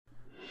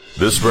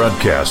This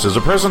broadcast is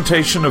a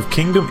presentation of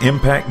Kingdom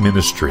Impact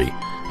Ministry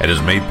and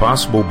is made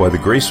possible by the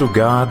grace of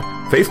God,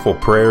 faithful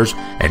prayers,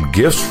 and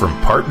gifts from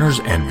partners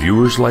and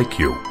viewers like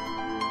you.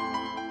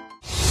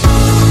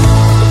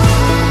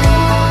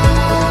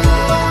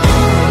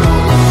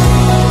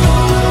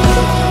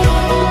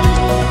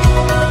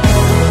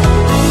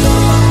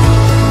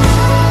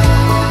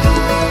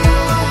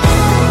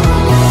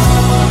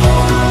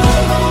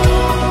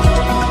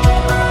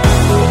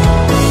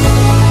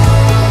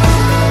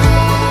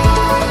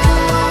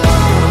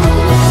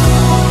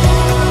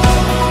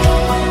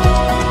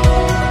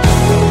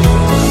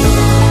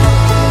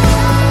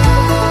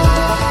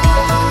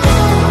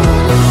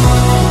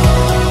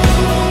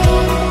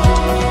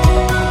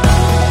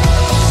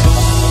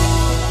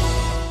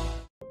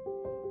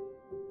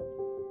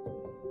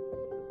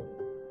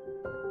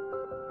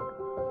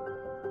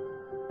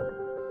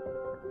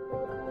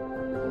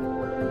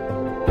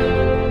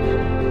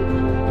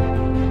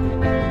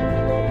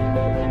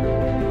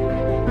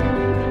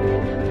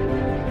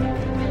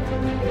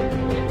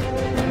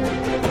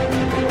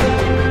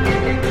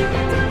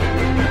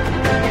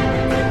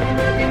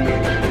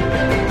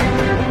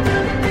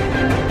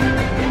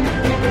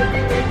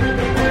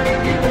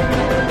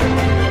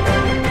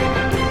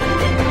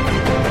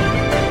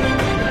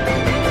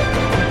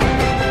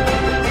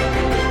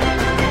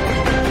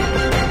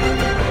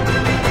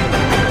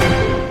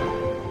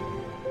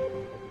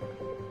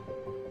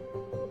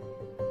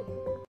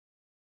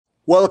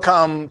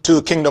 Welcome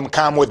to Kingdom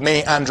Come with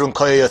me, Andrew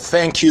Nkoyo.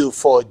 Thank you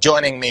for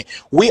joining me.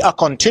 We are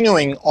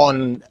continuing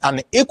on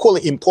an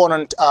equally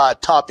important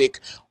topic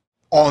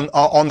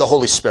on the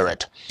Holy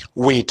Spirit.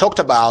 We talked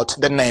about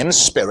the name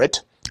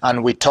Spirit,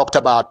 and we talked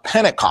about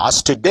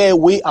Pentecost. Today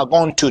we are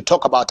going to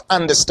talk about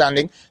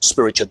understanding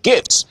spiritual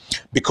gifts,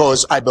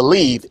 because I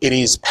believe it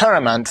is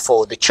paramount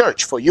for the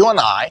church, for you and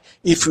I,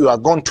 if we are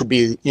going to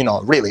be,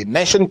 really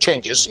nation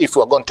changers, if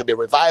we are going to be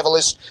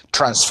revivalists,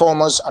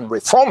 transformers, and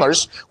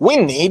reformers, we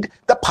need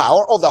the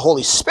power of the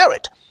Holy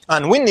Spirit.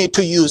 And we need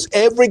to use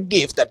every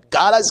gift that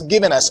God has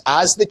given us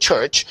as the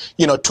church,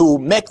 to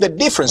make the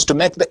difference, to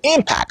make the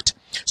impact.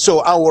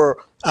 So our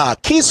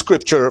key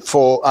scripture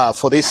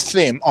for this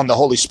theme on the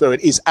Holy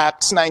Spirit is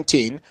Acts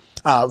 19,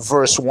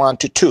 verse 1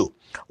 to 2.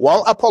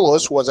 While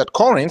Apollos was at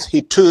Corinth,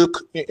 he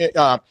took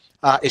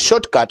a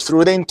shortcut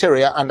through the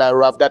interior and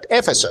arrived at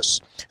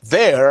Ephesus.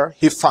 There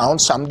he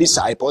found some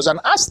disciples and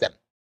asked them,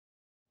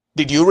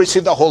 "Did you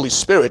receive the Holy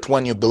Spirit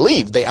when you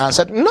believed?" They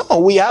answered, "No,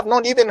 we have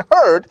not even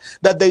heard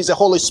that there is a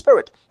Holy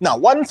Spirit." Now,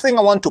 one thing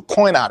I want to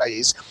point out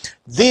is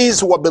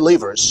these were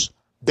believers.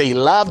 They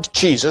loved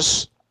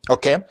Jesus,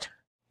 okay?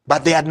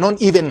 But they had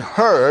not even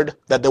heard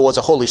that there was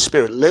a Holy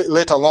Spirit,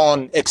 let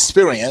alone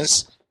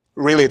experience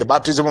really the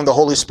baptism of the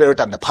Holy Spirit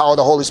and the power of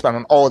the Holy Spirit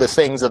and all the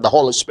things that the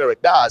Holy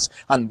Spirit does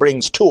and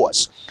brings to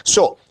us.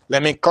 So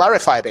let me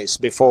clarify this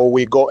before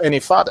we go any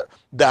further,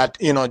 that,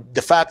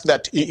 the fact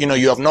that,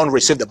 you have not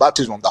received the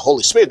baptism of the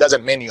Holy Spirit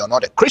doesn't mean you're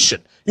not a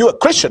Christian. You're a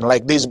Christian,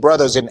 like these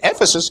brothers in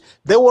Ephesus.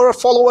 They were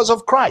followers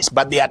of Christ,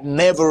 but they had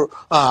never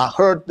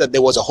heard that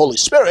there was a Holy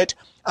Spirit,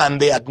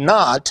 and they had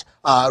not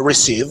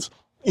received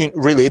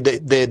really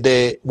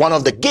the one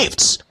of the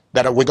gifts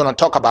that we're going to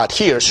talk about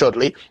here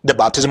shortly, the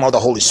baptism of the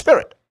Holy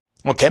Spirit.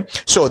 Okay,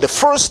 so the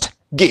first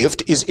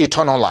gift is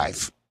eternal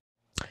life.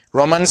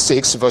 Romans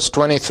 6 verse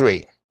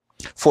 23.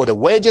 For the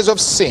wages of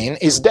sin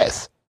is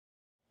death,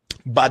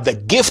 but the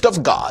gift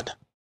of God,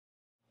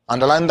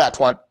 underline that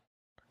one,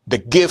 the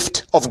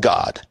gift of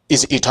God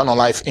is eternal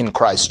life in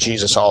Christ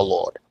Jesus our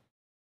Lord.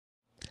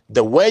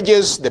 The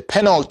wages, the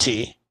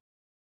penalty,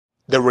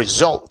 the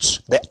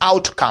results, the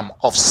outcome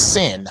of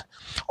sin,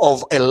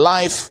 of a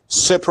life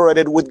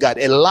separated with God,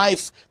 a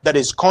life that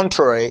is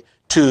contrary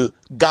to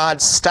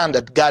God's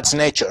standard, God's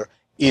nature,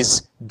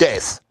 is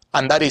death.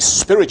 And that is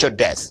spiritual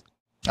death.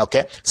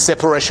 Okay?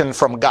 Separation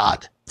from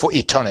God for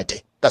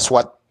eternity. That's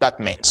what that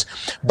means.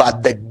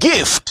 But the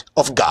gift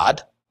of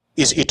God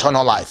is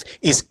eternal life,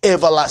 is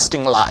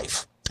everlasting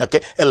life.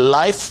 Okay? A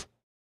life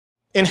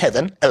in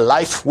heaven, a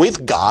life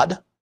with God,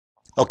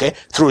 okay,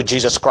 through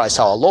Jesus Christ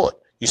our Lord.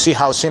 You see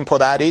how simple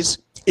that is?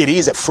 It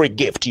is a free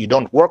gift. You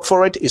don't work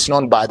for it. It's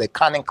not by the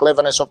cunning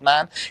cleverness of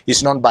man.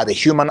 It's not by the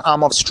human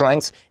arm of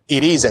strength.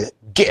 It is a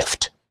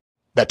gift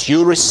that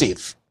you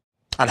receive.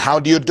 And how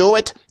do you do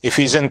it?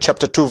 Ephesians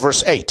chapter 2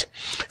 verse 8.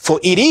 For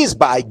it is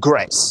by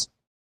grace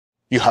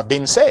you have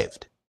been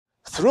saved.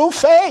 Through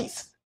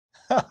faith.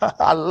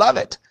 I love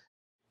it.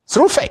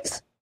 Through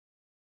faith.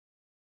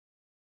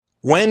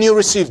 When you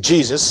receive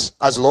Jesus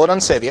as Lord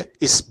and Savior,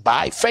 it's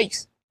by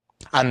faith.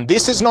 And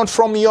this is not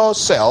from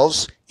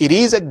yourselves. It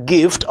is a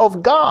gift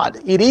of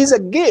God. It is a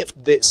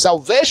gift. The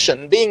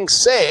salvation, being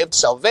saved,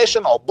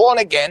 salvation or born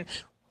again,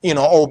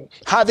 or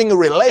having a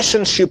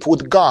relationship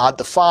with God,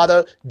 the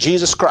Father,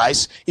 Jesus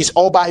Christ, is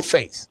all by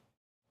faith.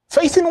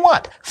 Faith in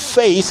what?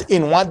 Faith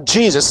in what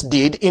Jesus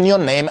did in your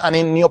name and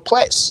in your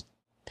place.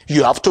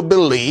 You have to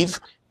believe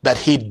that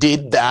he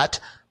did that.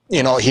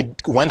 He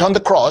went on the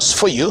cross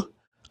for you,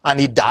 and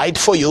he died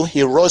for you.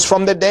 He rose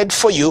from the dead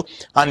for you,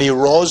 and he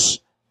rose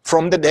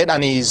from the dead,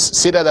 and he's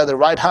seated at the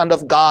right hand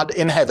of God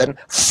in heaven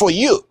for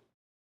you.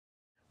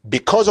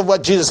 Because of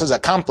what Jesus has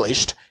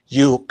accomplished,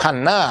 you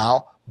can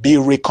now be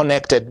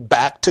reconnected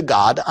back to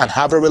God and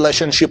have a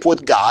relationship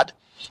with God,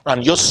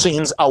 and your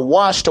sins are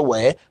washed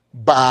away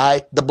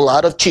by the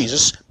blood of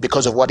Jesus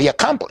because of what he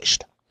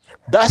accomplished.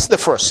 That's the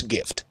first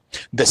gift.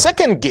 The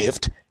second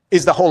gift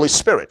is the Holy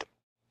Spirit.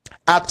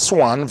 Acts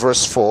 1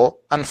 verse 4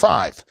 and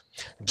 5.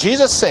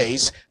 Jesus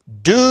says,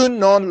 do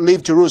not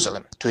leave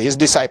Jerusalem, to his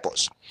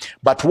disciples,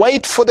 but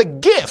wait for the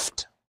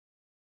gift.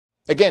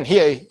 Again,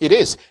 here it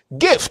is,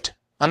 gift.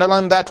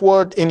 Underline that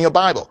word in your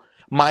Bible.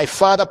 My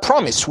Father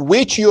promised,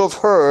 which you have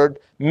heard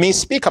me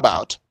speak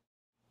about.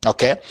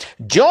 Okay?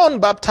 John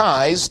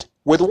baptized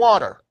with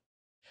water,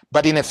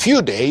 but in a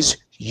few days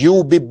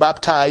you'll be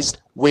baptized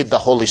with the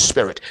Holy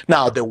Spirit.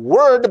 Now, the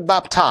word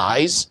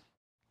baptize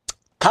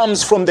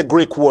comes from the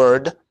Greek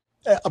word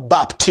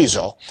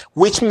baptizo,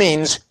 which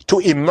means to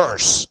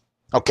immerse.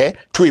 Okay?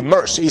 To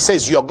immerse. He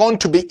says you're going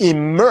to be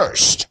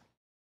immersed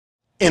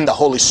in the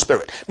Holy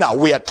Spirit. Now,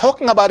 we are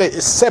talking about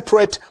a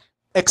separate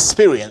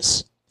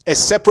experience, a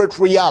separate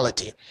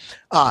reality.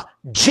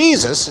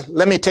 Jesus,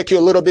 let me take you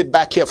a little bit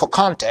back here for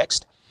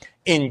context.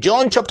 In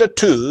John chapter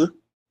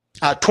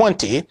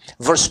 20,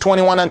 verse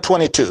 21 and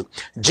 22,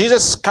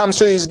 Jesus comes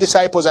to his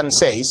disciples and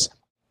says,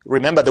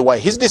 remember the way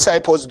his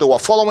disciples, they were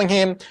following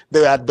him,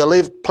 they had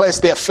believed,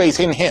 placed their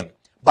faith in him,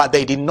 but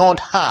they did not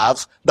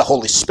have the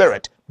Holy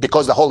Spirit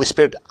because the Holy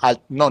Spirit had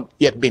not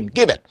yet been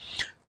given.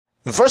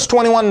 Verse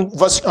 21,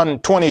 verse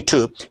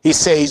 22, he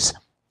says,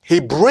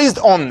 he breathed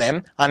on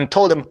them and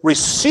told them,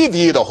 receive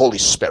ye the Holy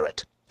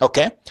Spirit.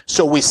 Okay?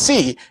 So we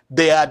see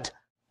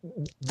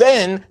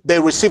then they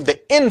received the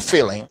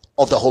infilling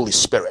of the Holy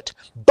Spirit,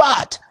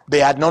 but they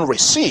had not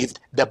received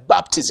the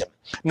baptism.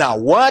 Now,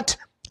 what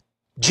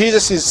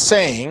Jesus is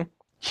saying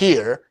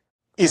here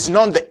is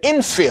not the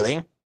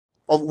infilling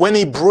of when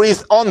he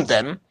breathed on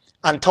them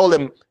and told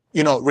them,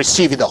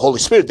 receive the Holy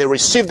Spirit. They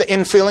received the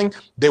infilling.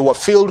 They were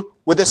filled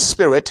with the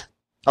Spirit,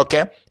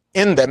 okay,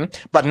 in them.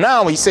 But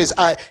now he says,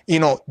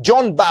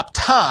 John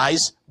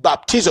baptized,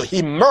 baptizo, he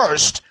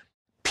immersed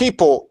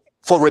people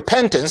for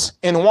repentance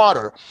in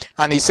water.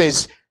 And he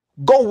says,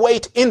 go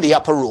wait in the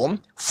upper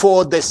room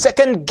for the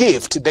second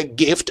gift, the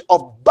gift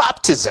of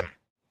baptism.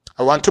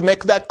 I want to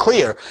make that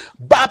clear.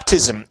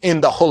 Baptism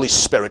in the Holy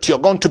Spirit. You're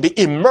going to be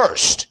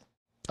immersed.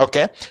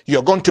 Okay?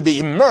 You're going to be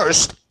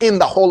immersed in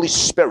the Holy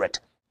Spirit.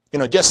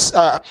 Just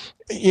have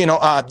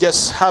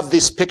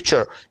this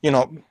picture,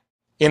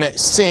 in a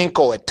sink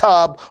or a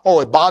tub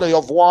or a bottle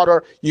of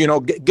water,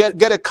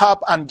 get a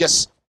cup and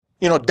just,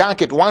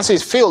 dunk it. Once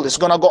it's filled, it's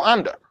going to go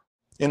under.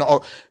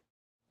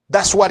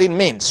 That's what it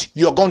means.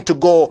 You're going to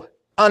go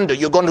under.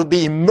 You're going to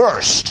be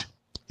immersed.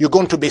 You're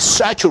going to be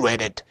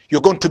saturated.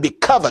 You're going to be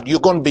covered.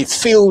 You're going to be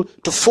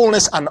filled to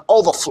fullness and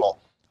overflow.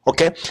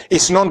 Okay?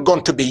 It's not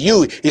going to be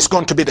you. It's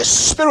going to be the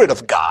Spirit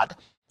of God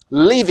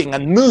living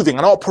and moving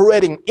and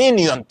operating in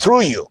you and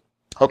through you.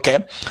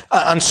 Okay?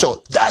 And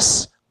so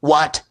that's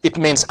what it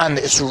means. And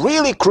it's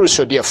really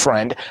crucial, dear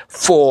friend,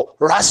 for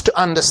us to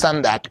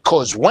understand that,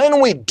 because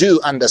when we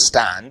do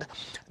understand,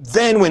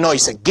 then we know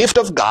it's a gift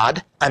of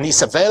God and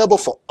it's available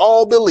for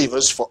all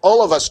believers, for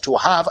all of us to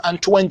have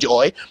and to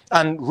enjoy.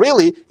 And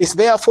really, it's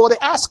there for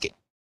the asking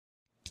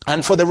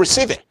and for the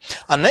receiving.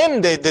 And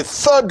then the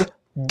third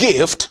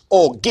gift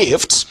or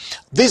gifts,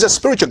 these are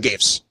spiritual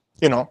gifts.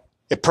 A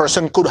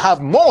person could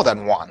have more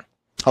than one.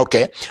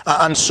 Okay?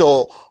 And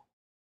so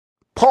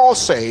Paul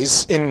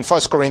says in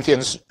 1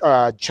 Corinthians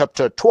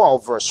chapter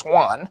 12, verse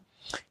 1,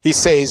 he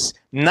says,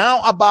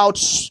 now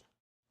about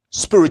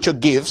spiritual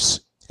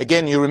gifts.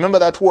 Again, you remember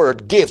that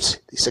word, gifts.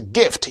 It's a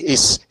gift.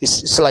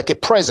 It's like a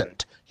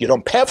present. You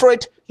don't pay for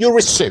it, you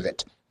receive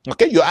it.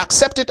 Okay? You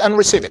accept it and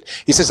receive it.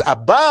 He says,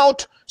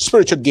 about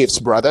spiritual gifts,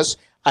 brothers,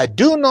 I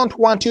do not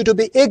want you to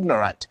be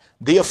ignorant.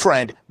 Dear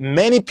friend,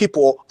 many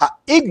people are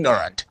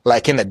ignorant.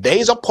 Like in the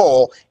days of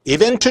Paul,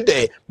 even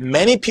today,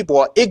 many people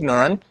are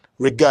ignorant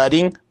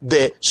regarding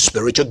the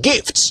spiritual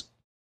gifts.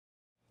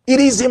 It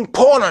is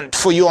important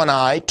for you and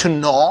I to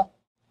know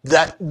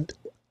that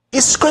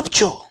it's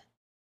scriptural.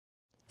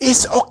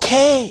 It's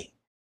okay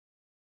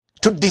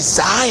to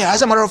desire.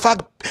 As a matter of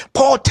fact,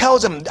 Paul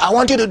tells them, I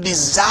want you to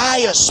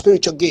desire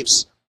spiritual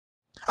gifts.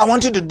 I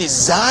want you to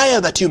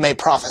desire that you may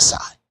prophesy.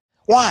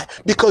 Why?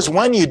 Because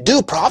when you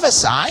do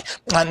prophesy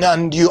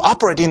and you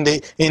operate in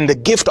the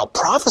gift of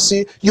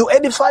prophecy, you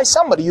edify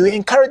somebody, you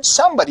encourage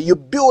somebody, you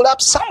build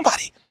up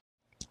somebody.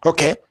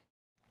 Okay?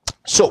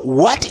 So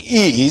what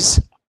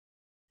is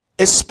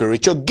a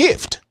spiritual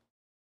gift?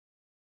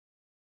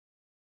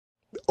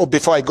 Oh,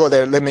 before I go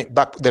there, let me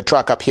back the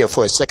track up here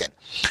for a second.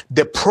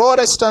 The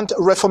Protestant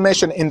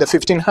Reformation in the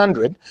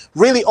 1500s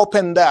really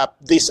opened up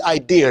this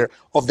idea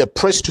of the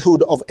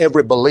priesthood of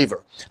every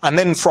believer. And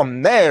then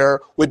from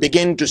there, we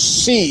begin to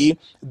see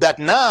that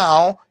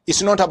now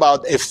it's not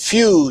about a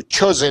few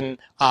chosen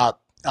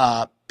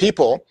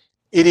people.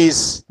 It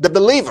is the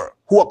believer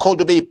who are called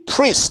to be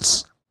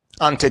priests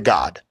unto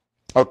God.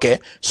 Okay?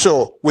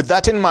 So with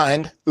that in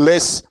mind,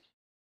 let's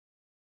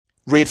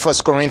Read 1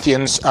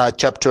 Corinthians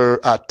chapter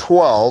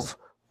 12,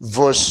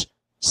 verse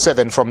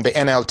 7 from the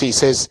NLT. It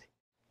says,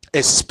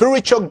 a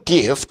spiritual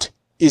gift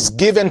is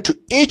given to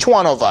each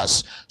one of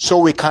us so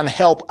we can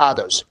help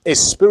others. A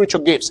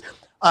spiritual gift.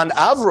 And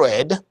I've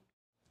read,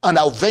 and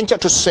I'll venture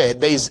to say,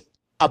 there is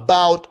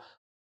about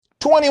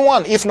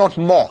 21, if not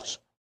more,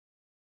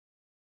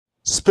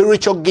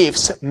 spiritual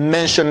gifts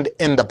mentioned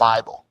in the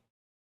Bible.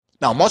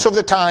 Now, most of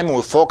the time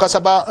we focus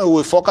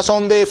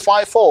on the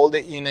fivefold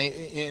in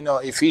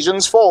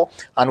Ephesians 4,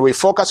 and we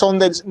focus on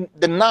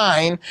the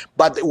 9.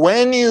 But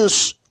when you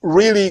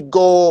really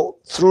go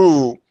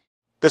through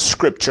the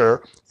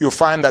scripture, you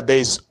find that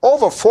there's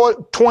over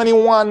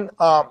 21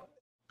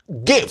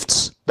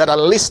 gifts that are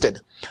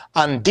listed.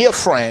 And dear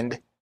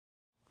friend,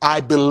 I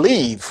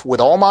believe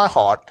with all my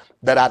heart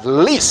that at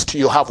least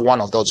you have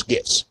one of those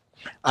gifts.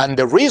 And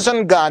the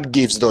reason God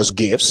gives those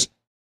gifts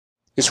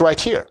is right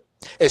here.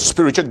 A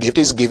spiritual gift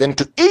is given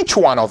to each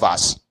one of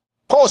us.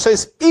 Paul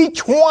says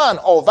each one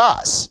of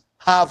us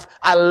have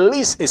at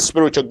least a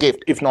spiritual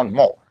gift, if not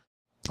more.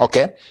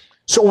 Okay?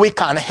 So we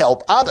can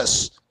help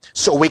others.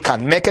 So we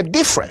can make a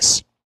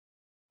difference.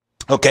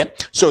 Okay?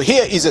 So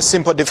here is a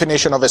simple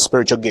definition of a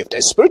spiritual gift.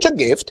 A spiritual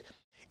gift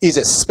is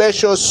a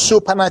special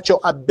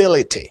supernatural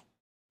ability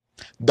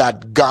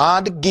that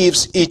God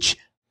gives each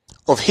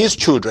of his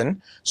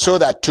children so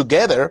that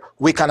together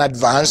we can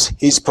advance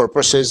his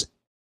purposes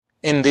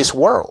in this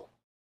world.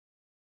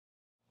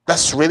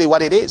 That's really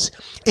what it is.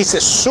 It's a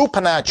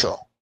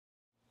supernatural.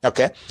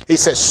 Okay?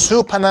 It's a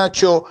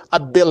supernatural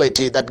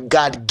ability that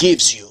God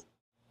gives you.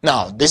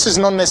 Now, this is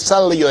not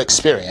necessarily your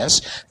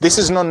experience. This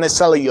is not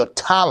necessarily your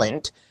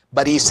talent,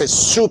 but it's a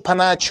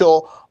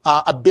supernatural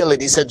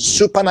ability. It's a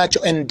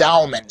supernatural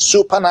endowment,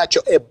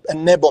 supernatural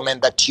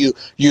enablement that you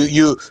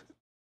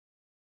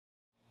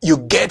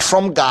get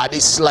from God.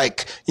 It's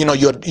like,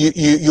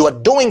 you are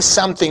doing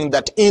something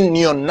that in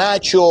your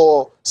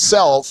natural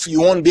self you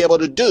won't be able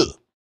to do.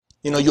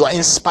 You are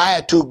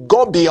inspired to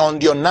go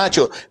beyond your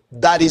natural.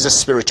 That is a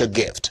spiritual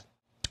gift.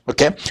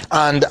 Okay?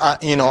 And,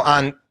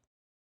 and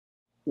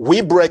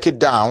we break it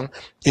down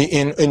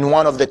in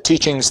one of the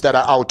teachings that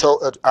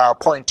I'll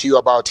point to you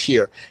about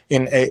here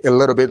in a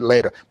little bit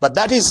later. But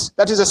that is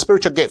a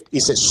spiritual gift.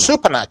 It's a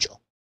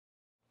supernatural.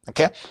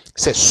 Okay?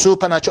 It's a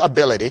supernatural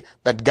ability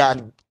that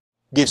God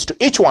gives to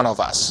each one of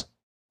us.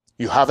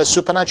 You have a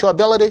supernatural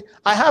ability.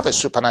 I have a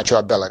supernatural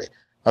ability.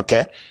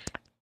 Okay?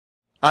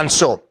 And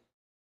so,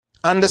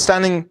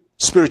 understanding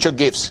spiritual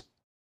gifts.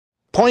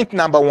 Point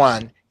number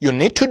 1, you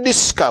need to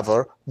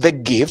discover the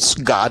gifts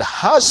God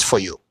has for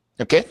you.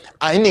 Okay?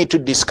 I need to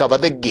discover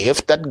the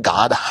gift that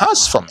God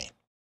has for me.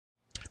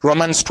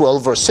 Romans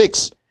 12, verse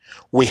 6.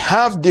 We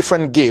have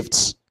different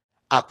gifts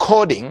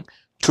according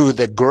to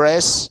the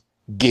grace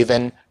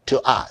given to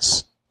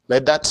us.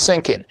 Let that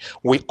sink in.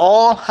 We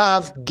all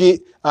have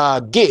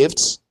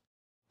gifts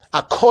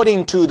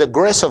according to the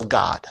grace of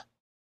God.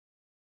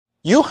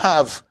 You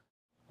have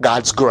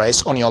God's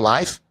grace on your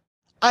life.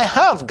 I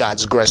have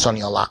God's grace on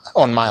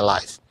my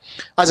life.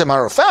 As a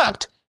matter of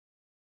fact,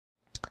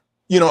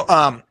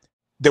 the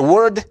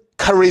word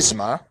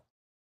charisma,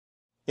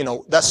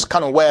 that's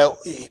kind of where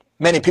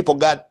many people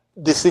got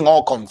this thing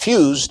all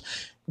confused,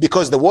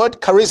 because the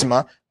word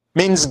charisma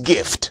means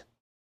gift.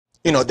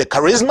 The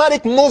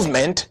charismatic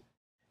movement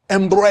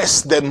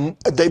embraced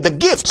the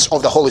gifts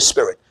of the Holy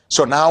Spirit.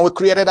 So now we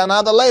created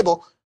another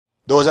label.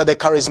 Those are the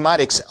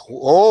charismatics.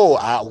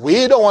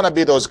 We don't want to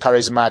be those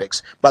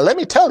charismatics. But let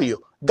me tell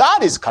you,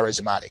 God is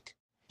charismatic.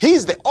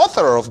 He's the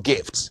author of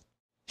gifts.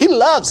 He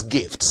loves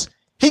gifts.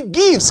 He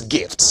gives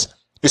gifts.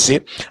 You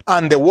see?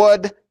 And the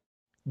word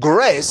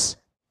grace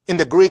in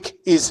the Greek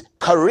is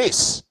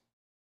charis,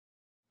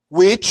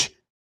 which,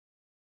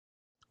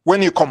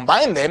 when you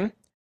combine them,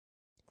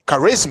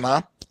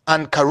 charisma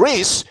and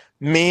charis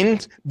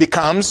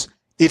becomes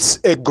it's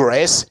a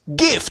grace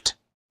gift.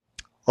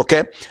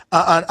 Okay?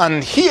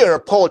 And here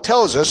Paul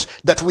tells us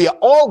that we are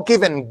all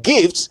given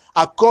gifts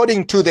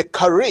according to the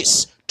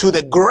charis, to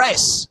the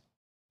grace.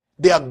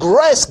 They are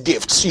grace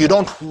gifts. You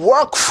don't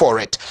work for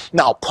it.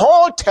 Now,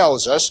 Paul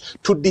tells us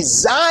to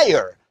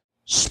desire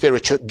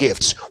spiritual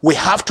gifts. We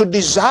have to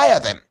desire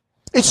them.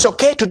 It's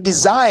okay to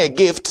desire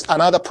gifts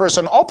another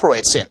person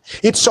operates in.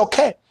 It's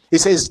okay. He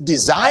says,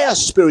 desire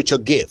spiritual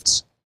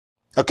gifts.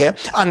 Okay?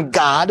 And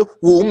God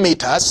will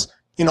meet us,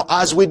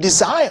 as we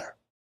desire.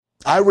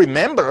 I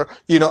remember,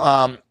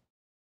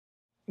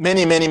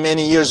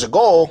 many years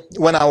ago,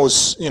 when I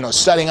was,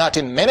 starting out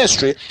in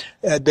ministry,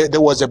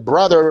 there was a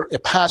brother, a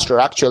pastor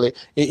actually.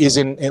 He is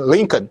in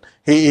Lincoln.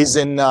 He is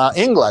in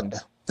England.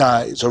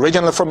 He's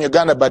originally from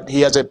Uganda, but he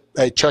has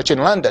a church in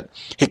London.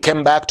 He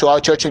came back to our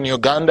church in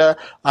Uganda,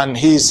 and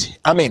he's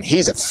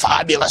a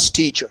fabulous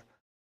teacher.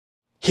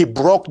 He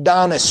broke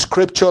down a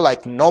scripture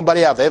like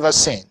nobody I've ever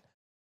seen.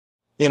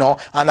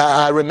 And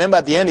I remember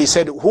at the end he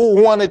said,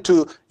 who wanted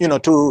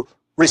to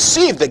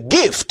receive the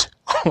gift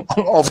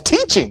of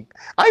teaching?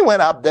 I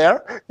went up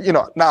there,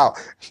 now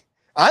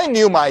I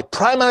knew my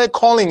primary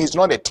calling is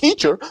not a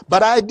teacher,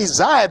 but I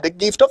desired the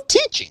gift of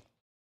teaching,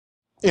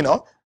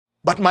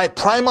 But my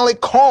primary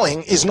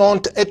calling is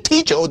not a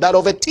teacher or that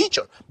of a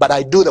teacher, but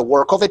I do the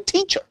work of a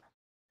teacher.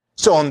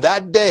 So on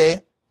that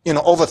day,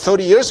 over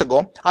 30 years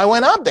ago, I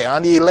went out there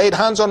and he laid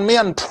hands on me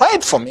and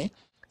prayed for me,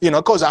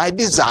 because I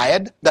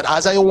desired that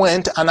as I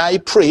went and I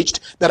preached,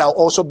 that I'll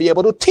also be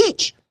able to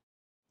teach.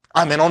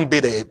 I may not be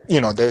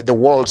the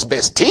world's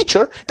best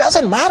teacher.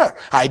 Doesn't matter.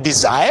 I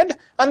desired,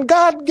 and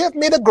God gave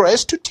me the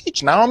grace to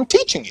teach. Now I'm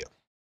teaching you.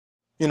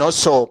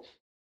 So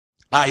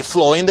I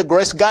flow in the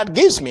grace God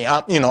gives me.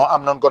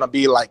 I'm not going to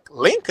be like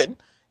Lincoln,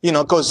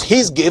 because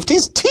his gift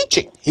is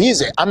teaching. He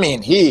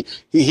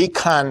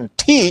can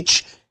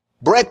teach,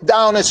 break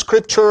down a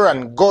scripture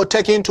and go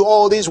take into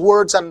all these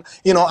words, and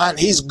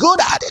he's good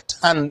at it,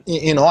 and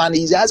and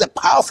he has a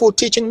powerful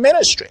teaching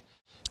ministry,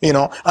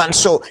 and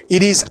so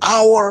it is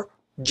our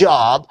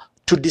job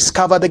to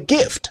discover the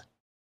gift.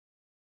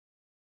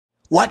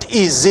 What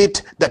is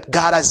it that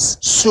God has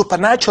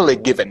supernaturally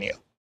given you?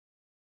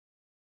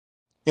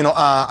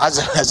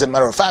 As a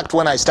matter of fact,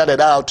 when I started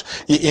out,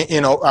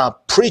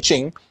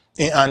 preaching,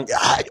 and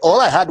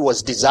all I had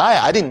was desire.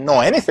 I didn't know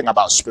anything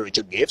about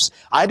spiritual gifts.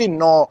 I didn't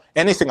know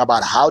anything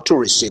about how to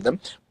receive them.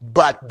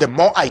 But the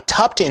more I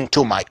tapped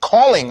into my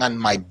calling and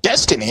my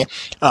destiny,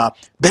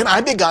 then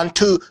I began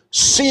to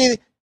see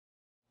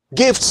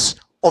gifts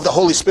of the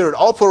Holy Spirit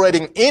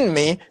operating in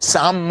me,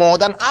 some more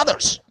than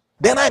others.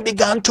 Then I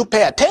began to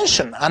pay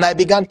attention, and I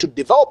began to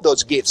develop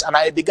those gifts, and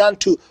I began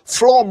to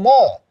flow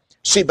more.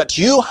 See, but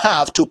you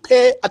have to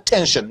pay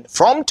attention.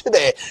 From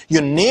today,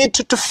 you need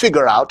to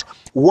figure out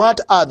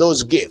what are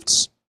those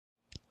gifts.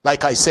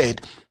 Like I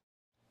said,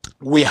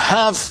 we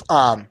have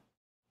an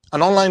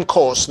online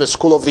course, the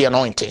School of the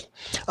Anointing,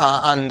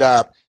 and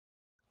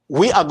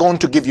we are going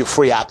to give you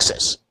free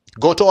access.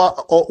 Go to our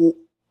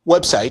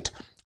website,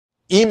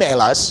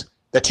 email us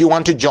that you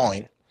want to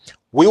join.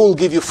 We will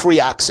give you free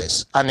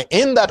access. And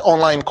in that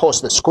online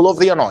course, the School of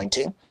the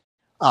Anointing,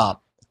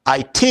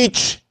 I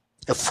teach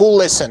a full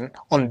lesson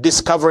on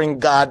discovering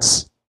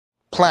God's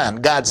plan,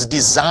 God's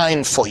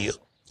design for you.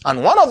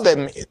 And one of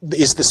them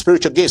is the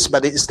spiritual gifts,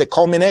 but it's the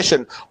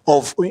culmination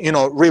of,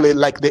 really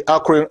like the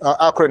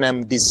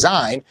acronym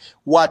design,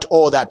 what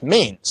all that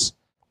means.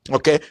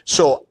 Okay,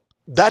 so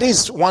that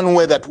is one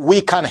way that we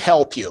can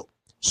help you.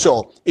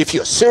 So if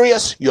you're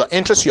serious, you're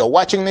interested, you're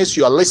watching this,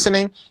 you're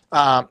listening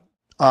on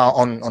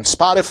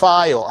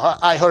Spotify or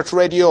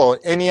iHeartRadio or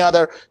any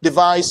other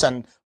device,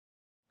 and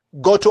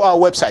go to our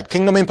website,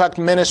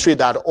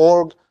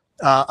 kingdomimpactministry.org,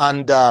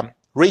 and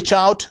reach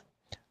out,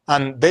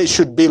 and there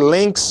should be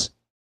links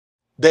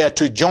there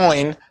to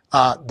join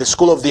the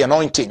School of the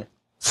Anointing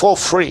for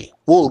free.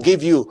 We'll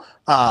give you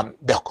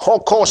the whole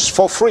course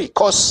for free.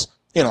 Costs,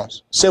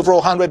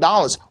 several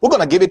 $100s. We're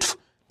going to give it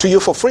to you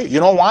for free. You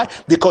know why?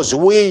 Because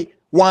we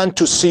want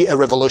to see a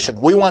revolution.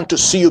 We want to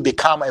see you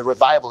become a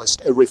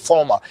revivalist, a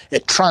reformer, a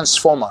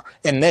transformer,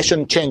 a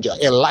nation changer,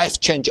 a life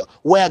changer,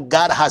 where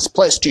God has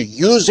placed you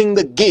using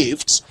the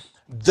gifts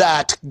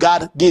that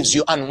God gives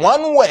you. And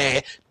one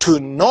way to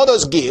know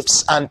those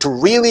gifts and to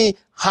really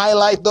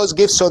highlight those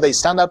gifts so they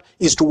stand out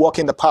is to walk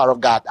in the power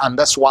of God. And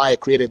that's why I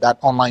created that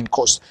online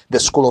course, the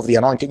School of the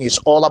Anointing. It's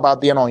all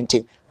about the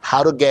anointing,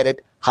 how to get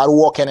it, how to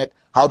walk in it,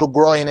 how to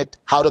grow in it,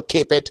 how to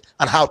keep it,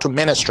 and how to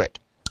minister it.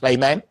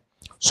 Amen.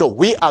 So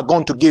we are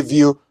going to give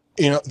you,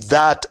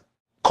 that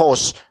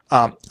course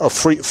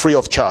free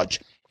of charge,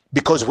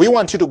 because we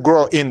want you to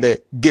grow in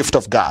the gift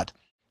of God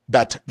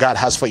that God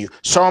has for you.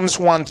 Psalms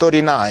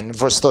 139,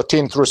 verse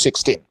 13 through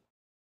 16.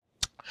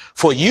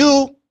 For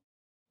you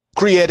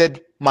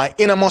created my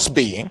innermost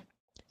being.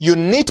 You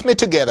knit me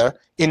together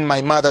in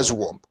my mother's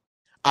womb.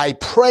 I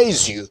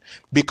praise you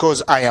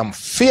because I am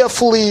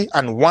fearfully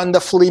and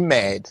wonderfully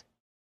made.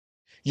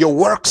 Your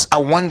works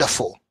are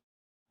wonderful.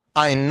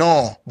 I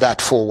know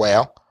that full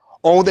well.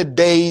 All the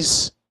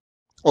days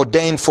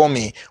ordained for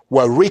me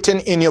were written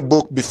in your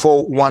book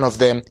before one of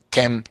them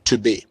came to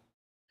be.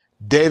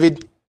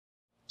 David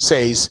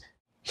says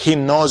he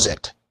knows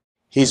it.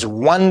 He's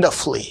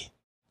wonderfully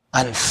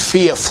and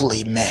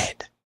fearfully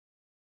made.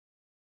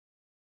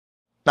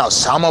 Now,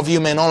 some of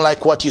you may not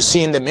like what you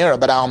see in the mirror,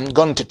 but I'm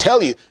going to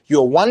tell you,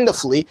 you're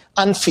wonderfully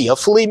and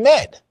fearfully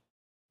made.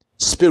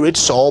 Spirit,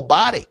 soul,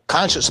 body,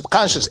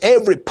 conscious,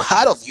 every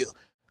part of you.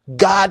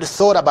 God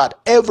thought about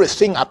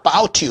everything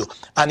about you,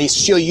 and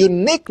it's your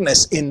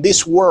uniqueness in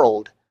this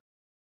world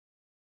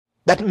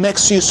that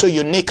makes you so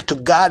unique to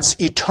God's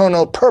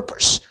eternal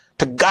purpose,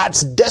 to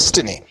God's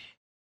destiny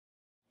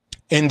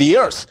in the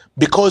earth,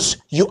 because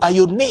you are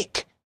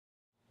unique.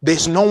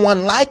 There's no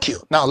one like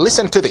you. Now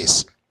listen to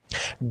this.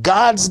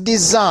 God's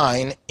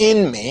design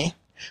in me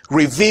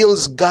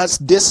reveals God's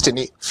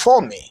destiny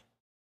for me.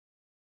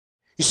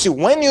 You see,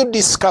 when you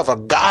discover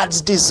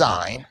God's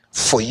design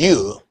for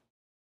you,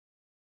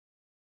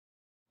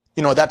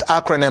 that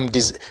acronym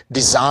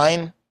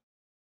design,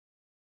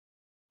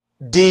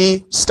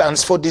 D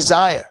stands for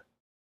desire,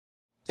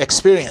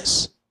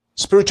 experience,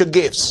 spiritual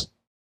gifts,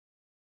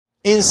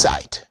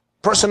 insight,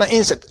 personal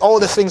insight, all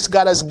the things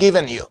God has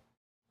given you,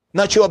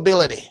 not your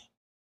ability.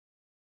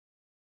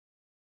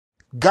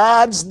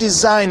 God's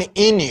design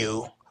in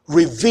you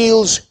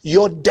reveals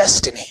your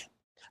destiny.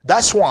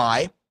 That's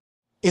why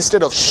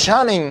instead of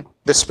shunning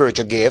the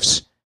spiritual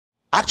gifts,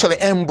 actually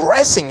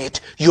embracing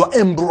it, you're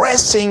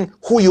embracing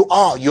who you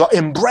are. You're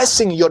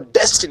embracing your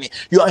destiny.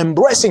 You're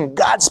embracing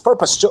God's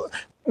purpose. So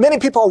many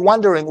people are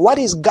wondering, what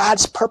is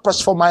God's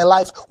purpose for my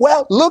life?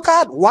 Well, look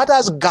at what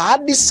has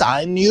God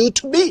designed you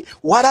to be?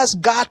 What has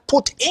God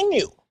put in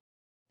you?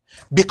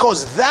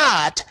 Because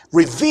that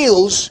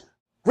reveals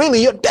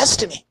really your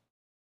destiny.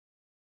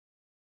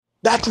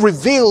 That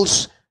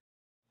reveals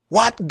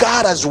what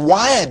God has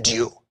wired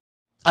you,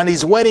 and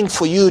is waiting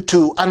for you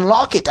to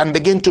unlock it and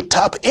begin to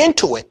tap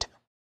into it.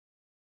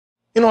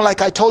 You know,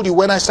 like I told you,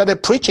 when I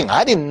started preaching,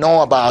 I didn't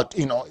know about,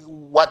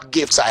 what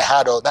gifts I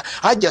had or that.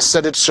 I just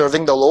started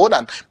serving the Lord.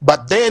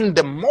 But then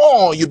the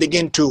more you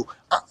begin to,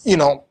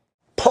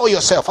 pour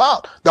yourself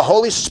out, the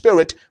Holy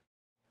Spirit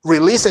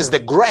releases the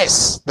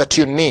grace that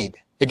you need.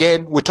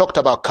 Again, we talked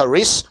about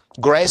grace,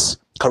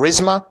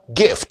 charisma,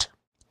 gift.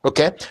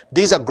 Okay?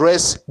 These are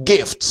grace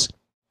gifts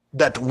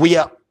that we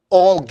are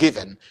all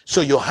given.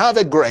 So you have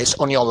a grace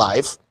on your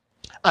life.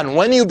 And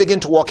when you begin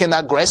to walk in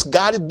that grace,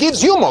 God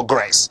gives you more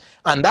grace.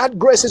 And that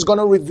grace is going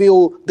to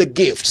reveal the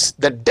gifts,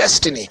 the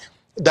destiny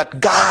that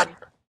God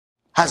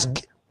has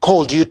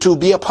called you to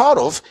be a part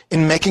of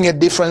in making a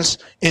difference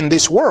in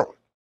this world.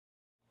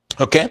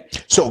 Okay?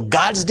 So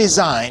God's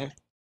design,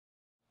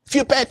 if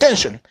you pay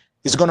attention,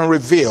 is going to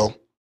reveal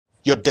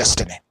your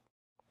destiny.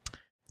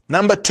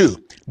 Number 2,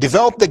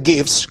 develop the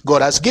gifts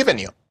God has given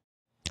you.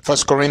 1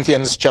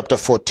 Corinthians chapter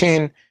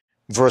 14,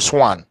 verse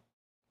 1.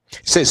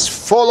 It says,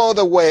 follow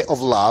the way of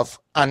love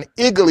and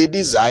eagerly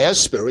desire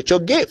spiritual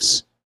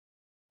gifts.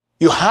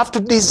 You have to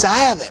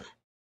desire them.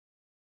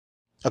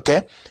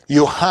 Okay?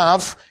 You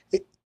have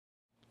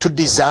to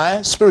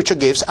desire spiritual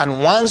gifts,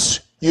 and once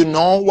you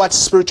know what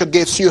spiritual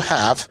gifts you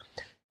have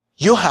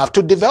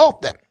to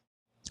develop them.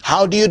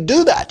 How do you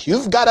do that?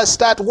 You've got to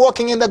start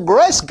walking in the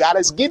grace God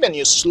has given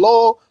you,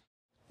 slow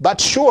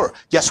but sure.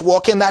 Just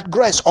walk in that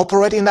grace,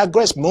 operate in that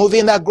grace, move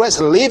in that grace,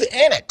 live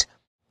in it.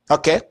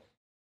 Okay?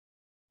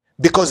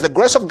 Because the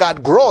grace of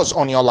God grows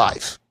on your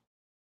life.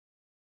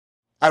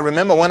 I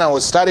remember when I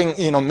was starting,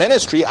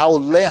 ministry, I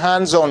would lay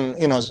hands on,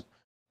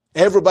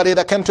 everybody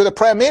that came to the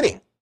prayer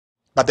meeting.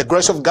 But the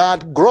grace of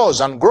God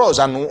grows and grows.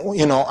 And,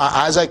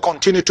 as I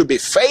continue to be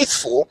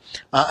faithful,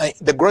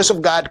 the grace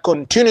of God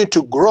continued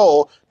to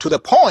grow to the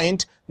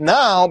point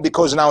now,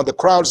 because now the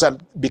crowds are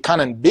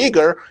becoming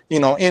bigger,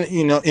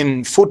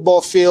 in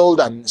football field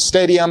and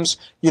stadiums,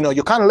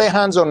 you can't lay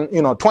hands on,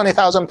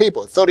 20,000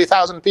 people,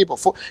 30,000 people.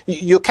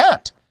 You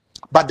can't.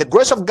 But the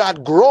grace of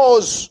God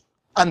grows,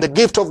 and the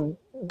gift of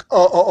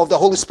the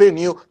Holy Spirit in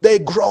you, they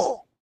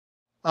grow.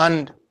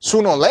 And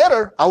sooner or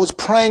later, I was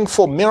praying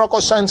for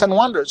miracles, signs, and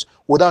wonders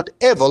without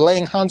ever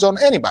laying hands on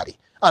anybody.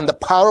 And the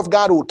power of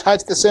God will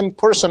touch the same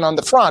person on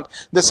the front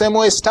the same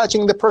way it's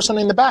touching the person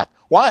in the back.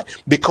 Why?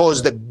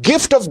 Because the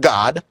gift of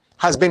God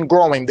has been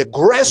growing. The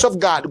grace of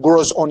God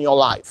grows on your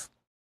life.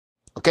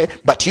 Okay?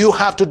 But you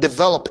have to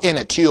develop in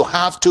it. You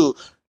have to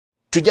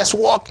just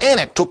walk in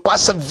it, to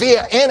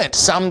persevere in it.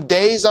 Some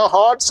days are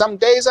hard, some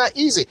days are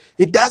easy.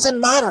 It doesn't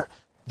matter.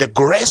 The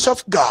grace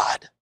of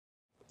God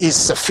is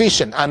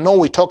sufficient. I know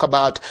we talk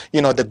about,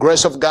 the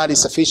grace of God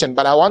is sufficient,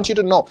 but I want you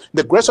to know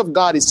the grace of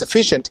God is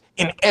sufficient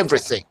in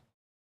everything.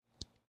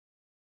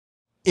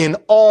 In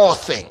all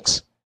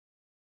things.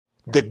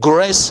 The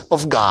grace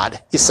of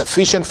God is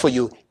sufficient for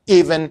you,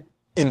 even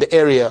in the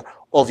area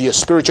of your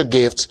spiritual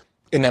gifts,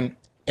 in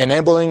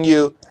enabling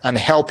you and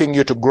helping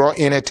you to grow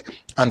in it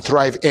and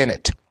thrive in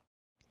it.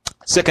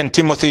 2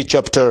 Timothy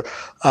chapter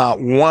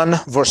 1,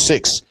 verse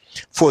 6.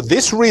 For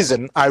this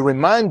reason, I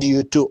remind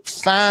you to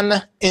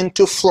fan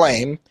into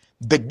flame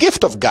the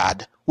gift of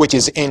God, which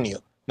is in you.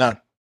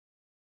 Now,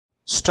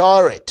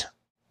 stir it.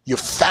 You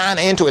fan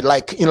into it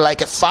like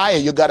a fire.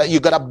 You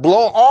gotta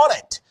blow on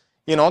it.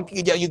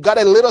 You got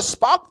a little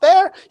spark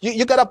there.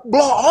 You gotta blow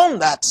on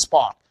that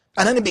spark,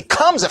 and then it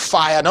becomes a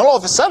fire. And all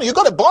of a sudden, you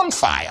got a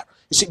bonfire.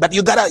 You see, but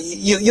you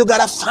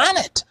gotta fan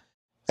it.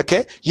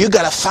 Okay, you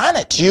gotta fan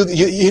it.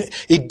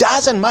 It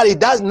doesn't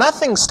matter.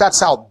 Nothing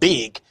starts out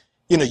big.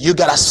 You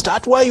gotta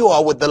start where you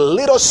are with the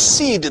little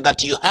seed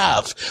that you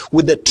have,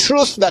 with the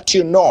truth that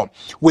you know,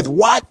 with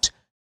what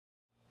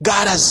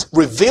God has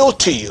revealed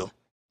to you.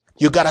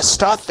 You gotta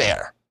start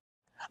there.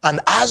 And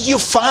as you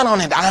fan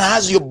on it, and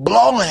as you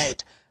blow on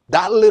it,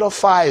 that little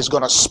fire is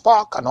gonna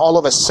spark, and all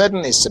of a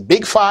sudden it's a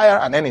big fire,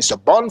 and then it's a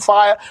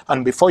bonfire,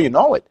 and before you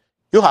know it,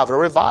 you have a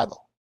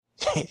revival.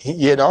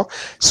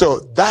 So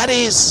that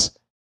is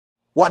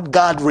what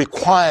God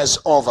requires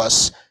of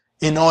us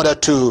in order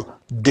to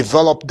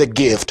develop the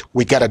gift.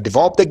 We got to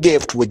develop the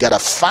gift. We got to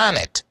fan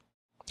it.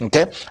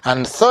 Okay?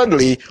 And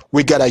thirdly,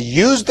 we got to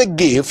use the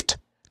gift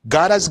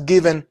God has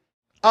given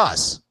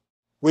us.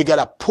 We got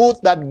to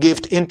put that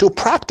gift into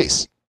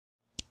practice.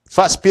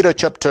 1 Peter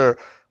chapter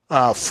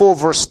 4,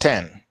 verse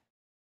 10.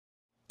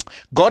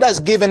 God has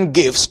given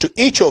gifts to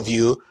each of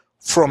you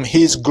from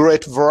his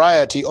great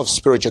variety of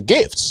spiritual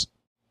gifts.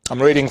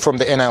 I'm reading from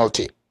the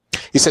NLT.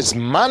 He says,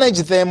 manage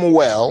them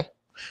well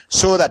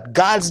so that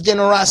God's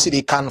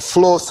generosity can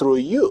flow through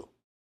you.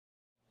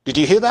 Did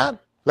you hear that?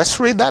 Let's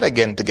read that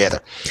again together.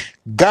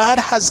 God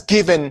has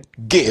given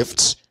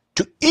gifts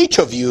to each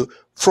of you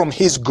from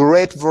his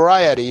great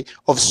variety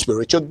of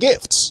spiritual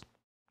gifts.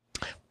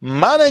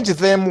 Manage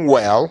them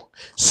well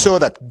so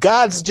that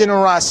God's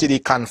generosity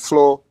can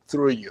flow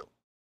through you.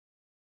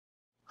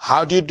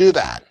 How do you do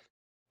that?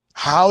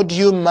 How do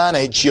you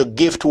manage your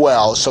gift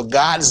well so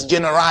God's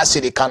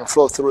generosity can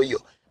flow through you?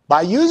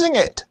 By using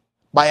it,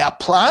 by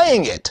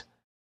applying it,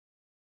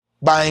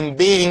 by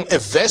being a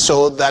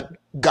vessel that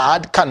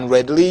God can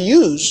readily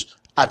use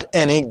at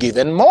any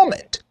given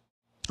moment.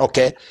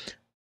 Okay?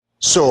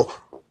 So,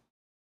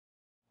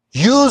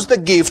 use the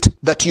gift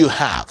that you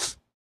have.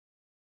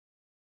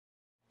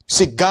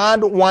 See,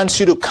 God wants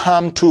you to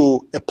come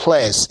to a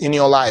place in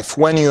your life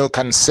when you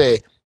can say,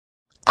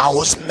 I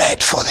was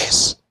made for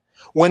this.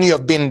 When you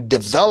have been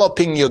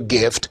developing your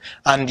gift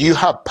and you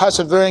have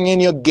persevering in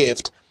your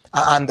gift,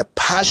 and the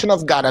passion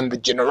of God and the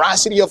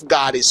generosity of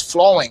God is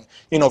flowing,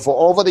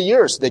 for over the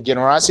years, the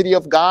generosity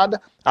of God,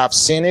 I've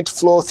seen it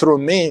flow through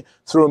me,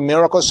 through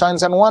miracle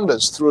signs and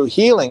wonders, through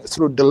healing,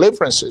 through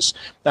deliverances,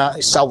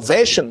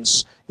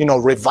 salvations,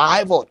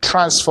 revival,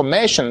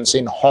 transformations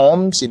in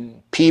homes, in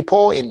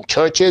people, in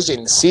churches,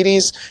 in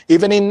cities,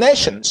 even in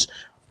nations.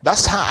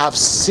 That's how I've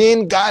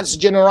seen God's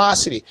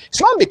generosity.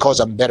 It's not because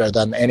I'm better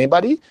than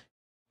anybody.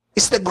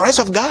 It's the grace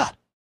of God.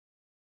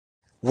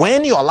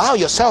 When you allow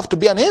yourself to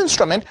be an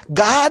instrument,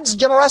 God's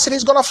generosity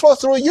is going to flow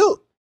through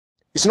you.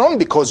 It's not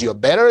because you're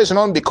better. It's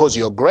not because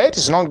you're great.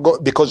 It's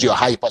not because you're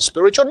hyper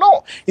spiritual.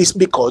 No, it's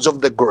because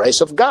of the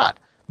grace of God.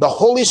 The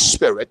Holy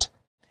Spirit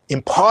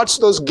imparts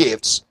those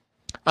gifts.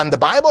 And the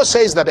Bible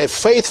says that a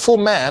faithful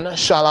man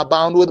shall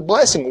abound with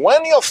blessing.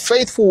 When you're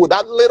faithful with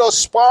that little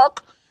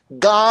spark,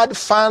 God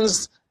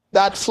fans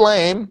that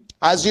flame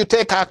as you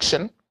take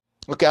action.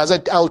 Okay, as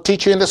I'll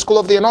teach you in the School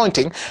of the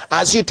Anointing,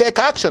 as you take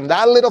action,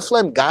 that little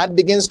flame, God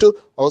begins to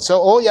also,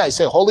 I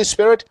say, Holy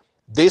Spirit,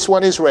 this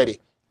one is ready.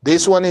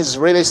 This one is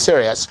really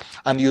serious.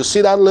 And you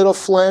see that little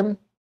flame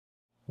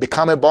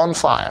become a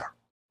bonfire.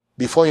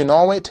 Before you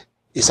know it,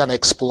 it's an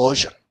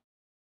explosion.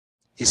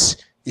 It's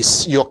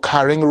you're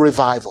carrying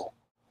revival.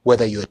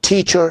 Whether you're a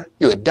teacher,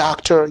 you're a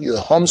doctor, you're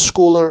a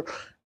homeschooler,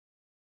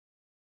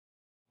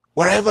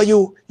 wherever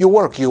you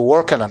work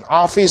in an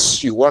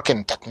office, you work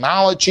in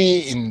technology,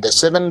 in the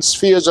seven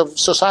spheres of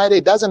society,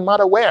 it doesn't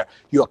matter where.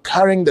 You're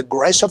carrying the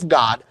grace of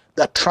God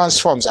that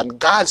transforms, and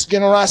God's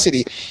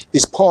generosity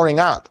is pouring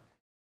out.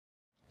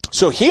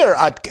 So here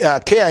at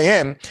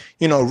KIM,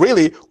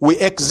 really, we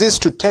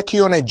exist to take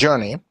you on a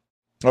journey,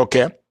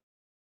 okay?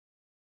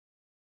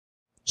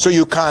 So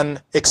you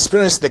can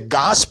experience the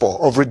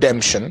gospel of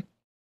redemption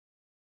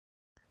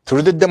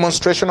through the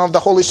demonstration of the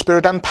Holy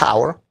Spirit and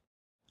power,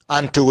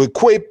 and to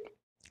equip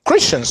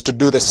Christians to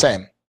do the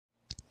same,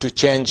 to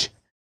change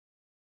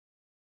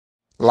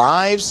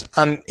lives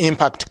and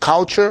impact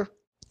culture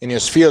in your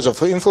spheres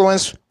of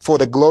influence for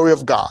the glory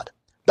of God.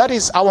 That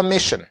is our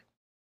mission.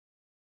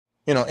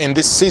 In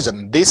this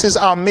season, this is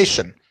our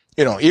mission.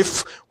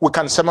 If we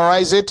can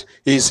summarize it,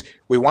 is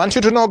we want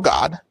you to know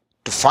God,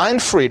 to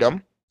find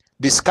freedom,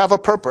 discover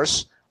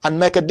purpose, and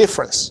make a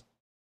difference.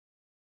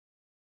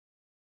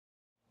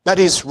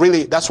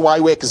 That's why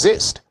we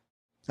exist.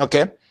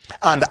 Okay?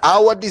 And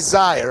our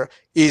desire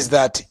is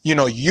that,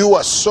 you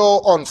are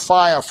so on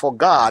fire for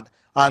God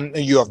and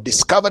you have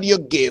discovered your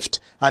gift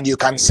and you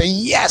can say,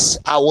 yes,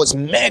 I was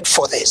made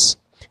for this.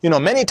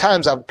 Many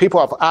times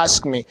people have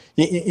asked me,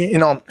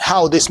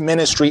 how this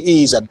ministry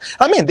is. And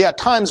there are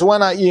times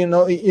when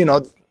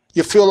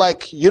you feel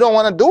like you don't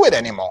want to do it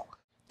anymore,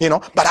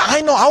 but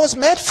I know I was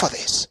made for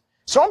this.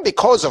 It's not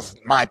because of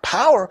my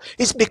power.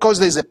 It's because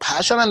there's a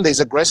passion and there's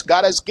a grace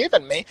God has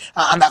given me.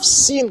 And I've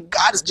seen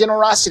God's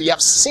generosity.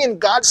 I've seen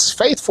God's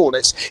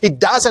faithfulness. It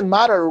doesn't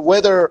matter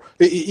whether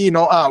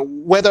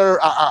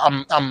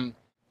I'm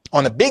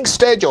on a big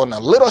stage or on a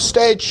little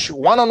stage,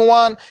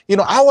 one-on-one.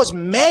 I was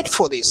made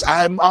for this.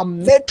 I'm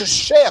made to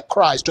share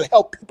Christ, to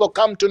help people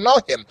come to know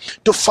him,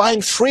 to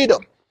find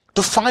freedom,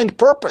 to find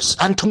purpose,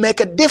 and to make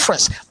a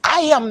difference.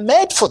 I am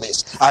made for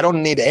this. I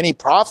don't need any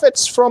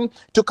prophets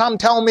to come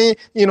tell me,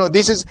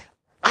 this is,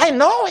 I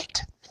know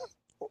it.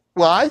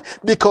 Why?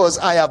 Because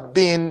I have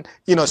been,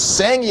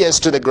 saying yes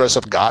to the grace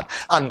of God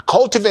and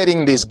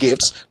cultivating these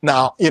gifts.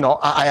 Now,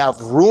 I have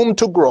room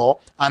to grow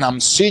and I'm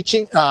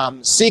seeking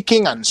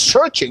and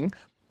searching,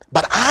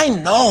 but I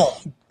know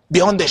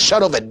beyond the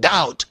shadow of a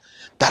doubt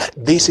that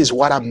this is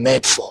what I'm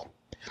made for.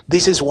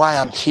 This is why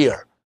I'm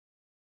here,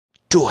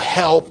 to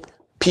help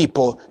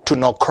people to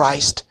know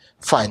Christ,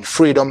 find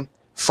freedom,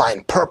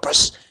 find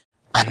purpose,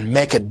 and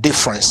make a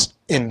difference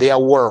in their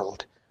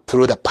world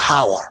through the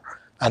power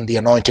and the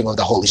anointing of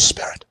the Holy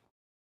Spirit.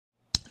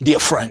 Dear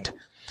friend,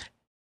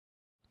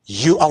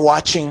 you are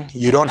watching,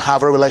 you don't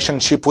have a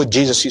relationship with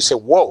Jesus, you say,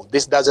 whoa,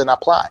 this doesn't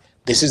apply.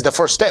 This is the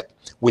first step.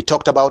 We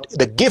talked about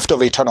the gift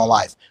of eternal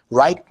life.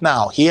 Right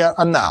now, here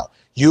and now,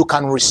 you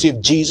can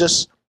receive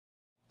Jesus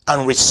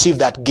and receive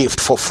that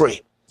gift for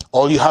free.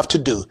 All you have to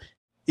do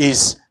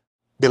is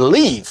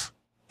believe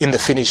in the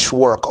finished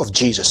work of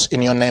Jesus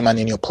in your name and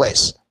in your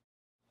place.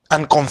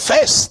 And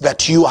confess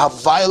that you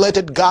have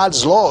violated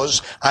God's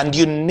laws and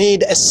you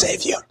need a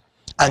Savior.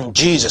 And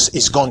Jesus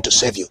is going to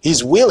save you.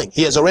 He's willing.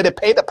 He has already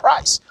paid the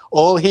price.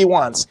 All he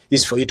wants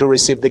is for you to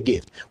receive the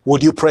gift.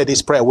 Would you pray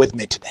this prayer with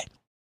me today?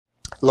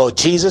 Lord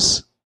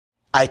Jesus,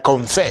 I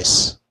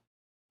confess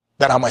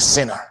that I'm a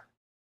sinner.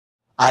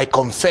 I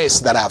confess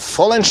that I've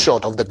fallen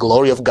short of the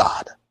glory of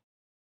God.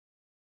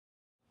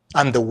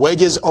 And the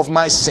wages of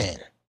my sin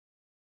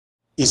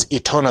is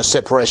eternal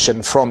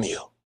separation from you.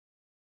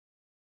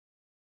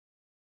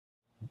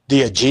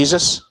 Dear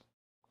Jesus,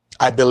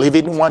 I believe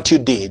in what you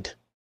did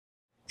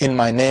in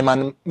my name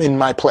and in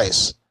my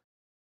place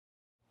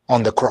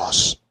on the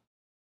cross.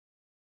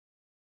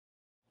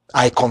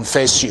 I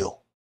confess you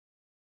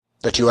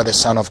that you are the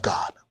Son of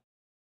God.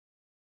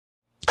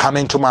 Come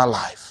into my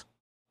life.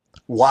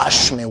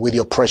 Wash me with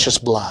your precious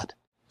blood.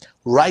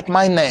 Write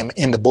my name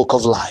in the book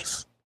of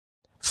life.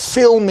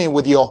 Fill me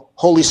with your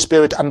Holy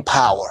Spirit and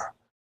power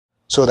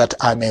so that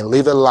I may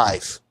live a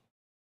life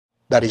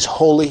that is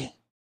holy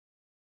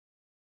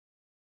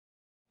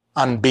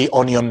and be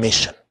on your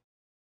mission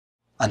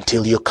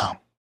until you come.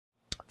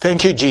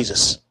 Thank you,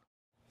 Jesus,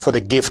 for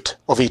the gift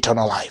of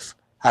eternal life.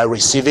 I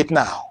receive it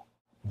now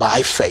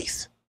by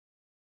faith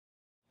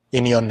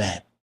in your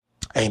name.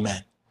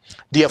 Amen.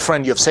 Dear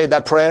friend, you've said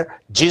that prayer.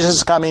 Jesus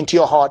is coming into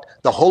your heart.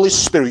 The Holy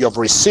Spirit you have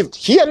received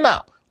here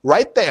now,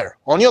 right there,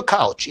 on your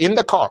couch, in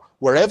the car,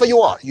 wherever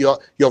you are. You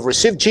have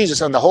received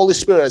Jesus and the Holy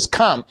Spirit has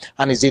come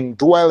and is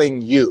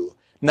indwelling you.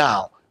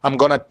 Now, I'm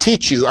going to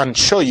teach you and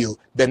show you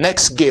the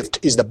next gift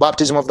is the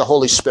baptism of the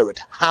Holy Spirit.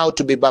 How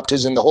to be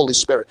baptized in the Holy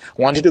Spirit.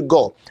 I want you to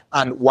go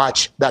and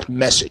watch that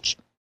message.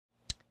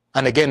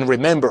 And again,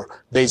 remember,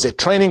 there's a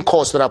training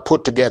course that I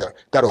put together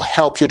that will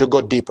help you to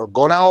go deeper.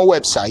 Go on our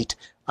website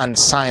and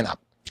sign up.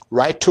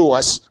 Write to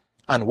us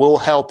and we'll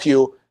help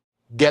you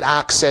get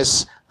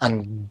access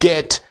and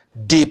get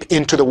deep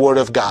into the Word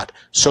of God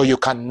so you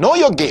can know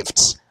your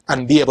gifts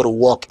and be able to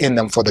walk in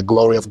them for the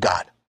glory of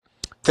God.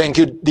 Thank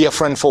you, dear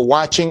friend, for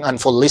watching and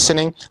for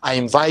listening. I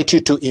invite you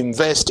to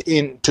invest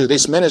into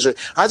this ministry.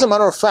 As a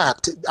matter of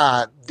fact,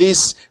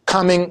 this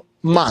coming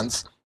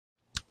month,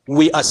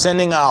 we are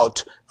sending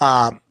out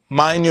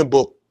my new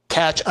book,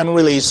 Catch and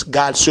Release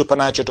God's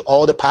Supernatural, to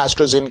all the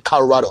pastors in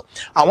Colorado.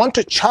 I want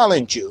to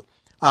challenge you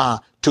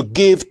to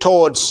give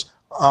towards,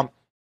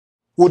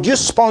 would you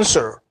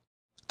sponsor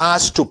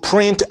us to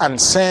print and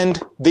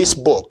send this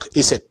book?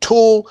 It's a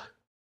tool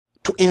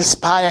to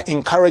inspire,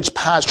 encourage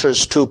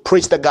pastors to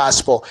preach the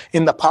gospel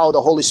in the power of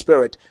the Holy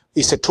Spirit.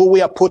 It's a tool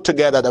we have put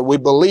together that we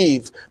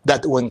believe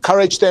that will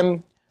encourage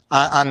them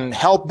and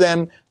help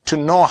them to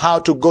know how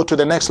to go to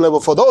the next level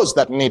for those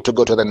that need to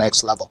go to the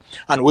next level.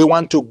 And we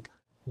want to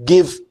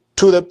give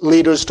to the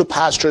leaders, to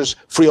pastors,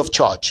 free of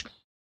charge.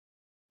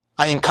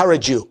 I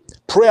encourage you,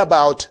 pray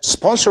about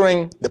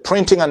sponsoring the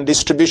printing and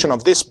distribution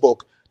of this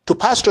book to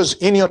pastors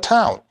in your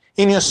town,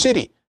 in your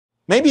city,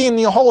 maybe in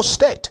your whole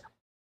state.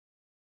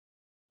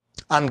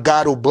 And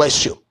God will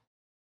bless you.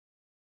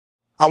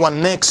 Our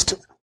next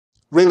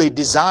really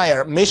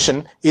desire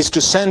mission is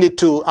to send it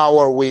to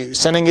we're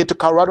sending it to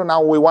Colorado.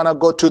 Now we want to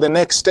go to the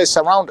next states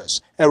around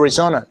us,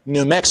 Arizona,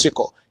 New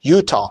Mexico,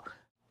 Utah.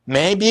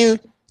 Maybe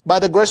by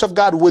the grace of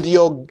God, with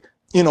your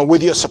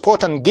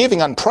support and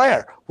giving and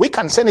prayer, we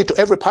can send it to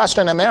every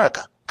pastor in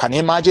America. Can you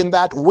imagine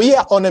that? We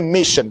are on a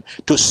mission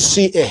to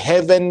see a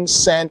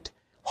heaven-sent,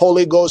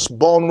 Holy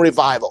Ghost-born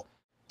revival.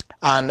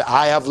 And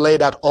I have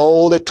laid out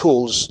all the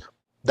tools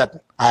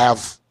that I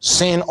have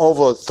seen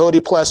over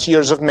 30 plus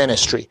years of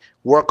ministry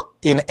work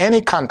in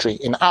any country,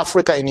 in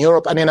Africa, in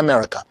Europe, and in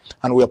America.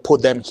 And we'll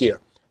put them here.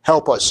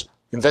 Help us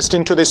invest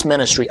into this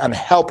ministry and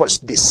help us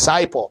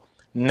disciple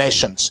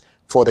nations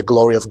for the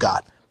glory of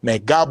God. May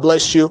God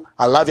bless you.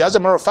 I love you. As a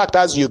matter of fact,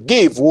 as you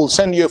give, we'll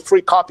send you a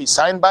free copy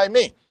signed by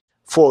me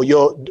for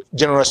your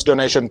generous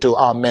donation to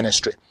our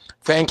ministry.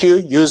 Thank you.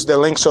 Use the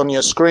links on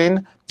your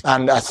screen.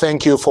 And I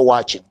thank you for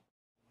watching.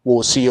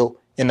 We'll see you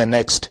in the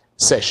next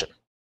session.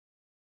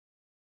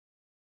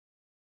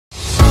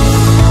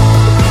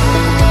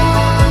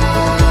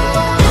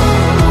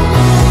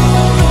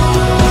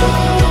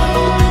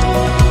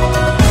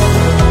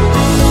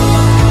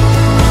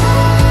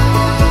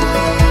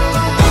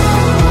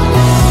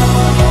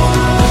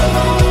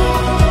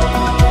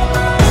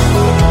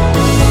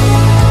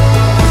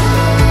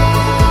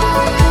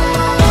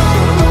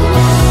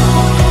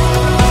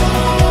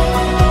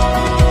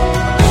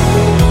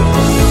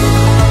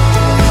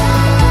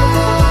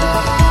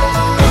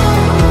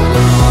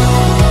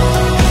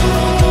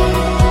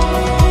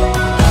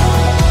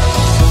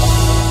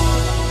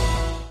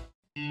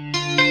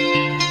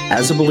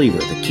 As a believer,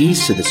 the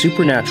keys to the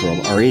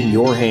supernatural are in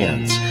your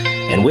hands,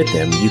 and with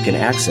them you can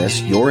access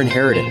your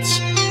inheritance.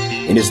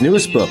 In his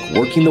newest book,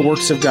 Working the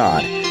Works of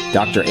God,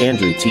 Dr.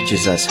 Andrew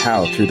teaches us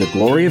how, through the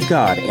glory of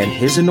God and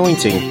his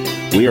anointing,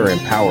 we are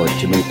empowered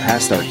to move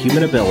past our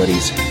human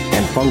abilities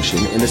and function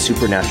in the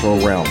supernatural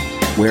realm,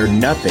 where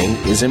nothing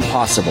is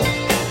impossible.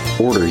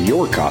 Order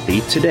your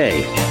copy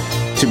today.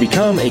 To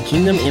become a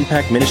Kingdom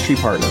Impact Ministry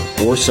partner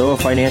or sow a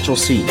financial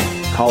seed,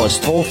 call us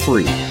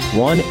toll-free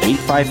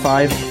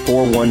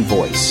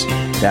 1-855-41-VOICE.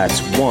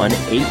 That's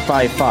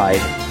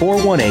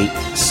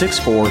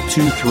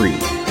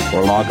 1-855-418-6423.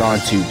 Or log on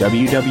to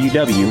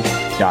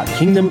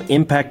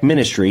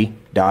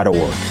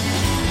www.kingdomimpactministry.org.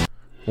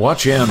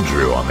 Watch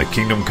Andrew on the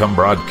Kingdom Come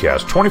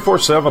broadcast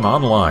 24/7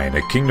 online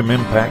at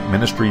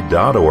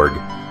kingdomimpactministry.org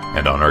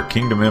and on our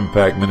Kingdom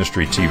Impact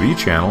Ministry TV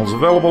channels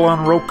available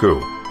on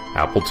Roku,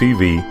 Apple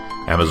TV,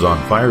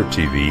 Amazon Fire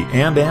TV,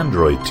 and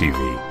Android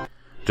TV.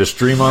 To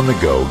stream on the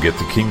go, get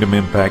the Kingdom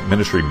Impact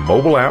Ministry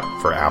mobile app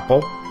for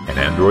Apple and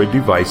Android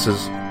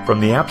devices from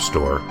the App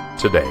Store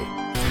today.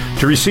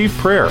 To receive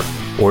prayer,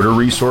 order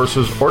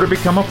resources, or to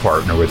become a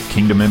partner with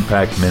Kingdom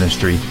Impact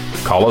Ministry,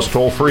 call us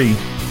toll-free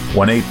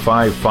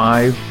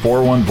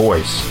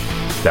 1-855-41-VOICE.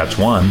 That's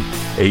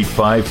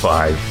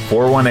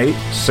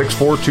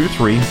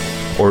 1-855-418-6423,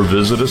 or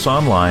visit us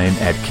online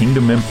at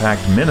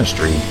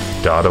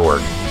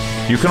kingdomimpactministry.org.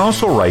 You can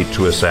also write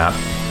to us at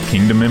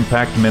Kingdom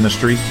Impact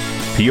Ministry,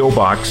 P.O.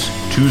 Box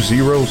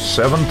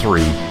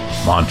 2073,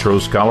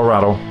 Montrose,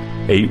 Colorado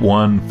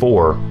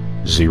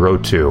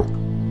 81402.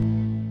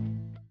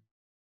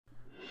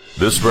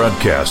 This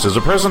broadcast is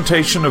a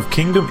presentation of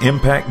Kingdom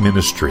Impact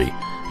Ministry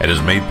and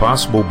is made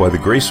possible by the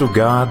grace of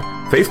God,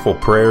 faithful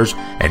prayers,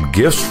 and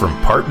gifts from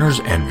partners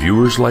and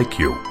viewers like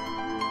you.